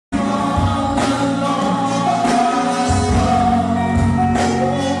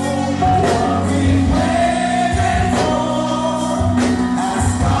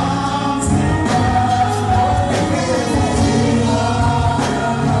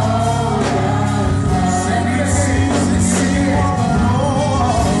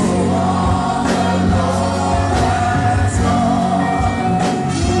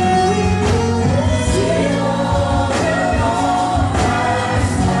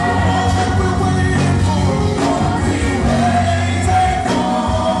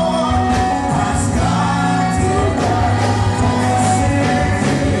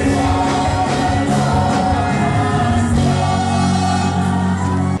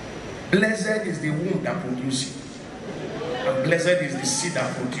Blessed is the womb that produced you, and blessed is the seed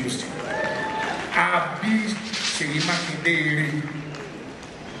that produced you. Abi Seyi Makinde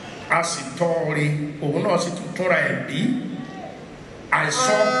asitori òun si tutura ẹbí. I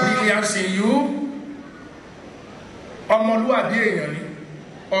saw brilliance in you. Ọmọlúwàbí èèyàn ni.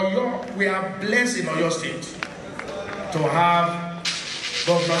 Ọ̀yọ́, we are blessed in Ọ̀yọ́ State to have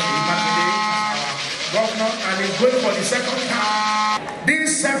Governor Seyi Makinde as our governor, and he's going for the second time.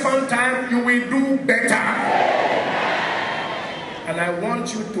 This second time, you will do better. And I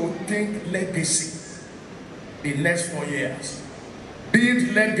want you to think legacy the next 4 years.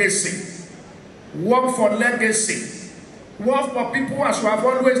 Build legacy. Work for legacy. Work for people as you have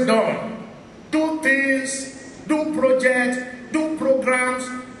always done. Do things, do projects, do programs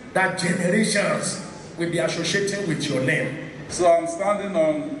that generations will be associating with your name. So I'm standing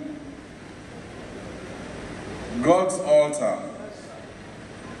on God's altar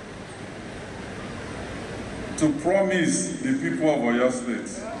to promise the people of Oyo State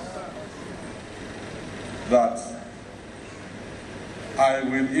that I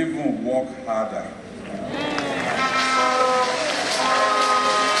will even work harder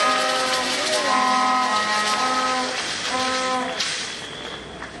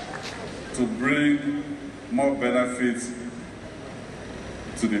to bring more benefits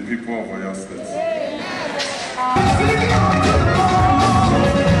to the people of Oyo State.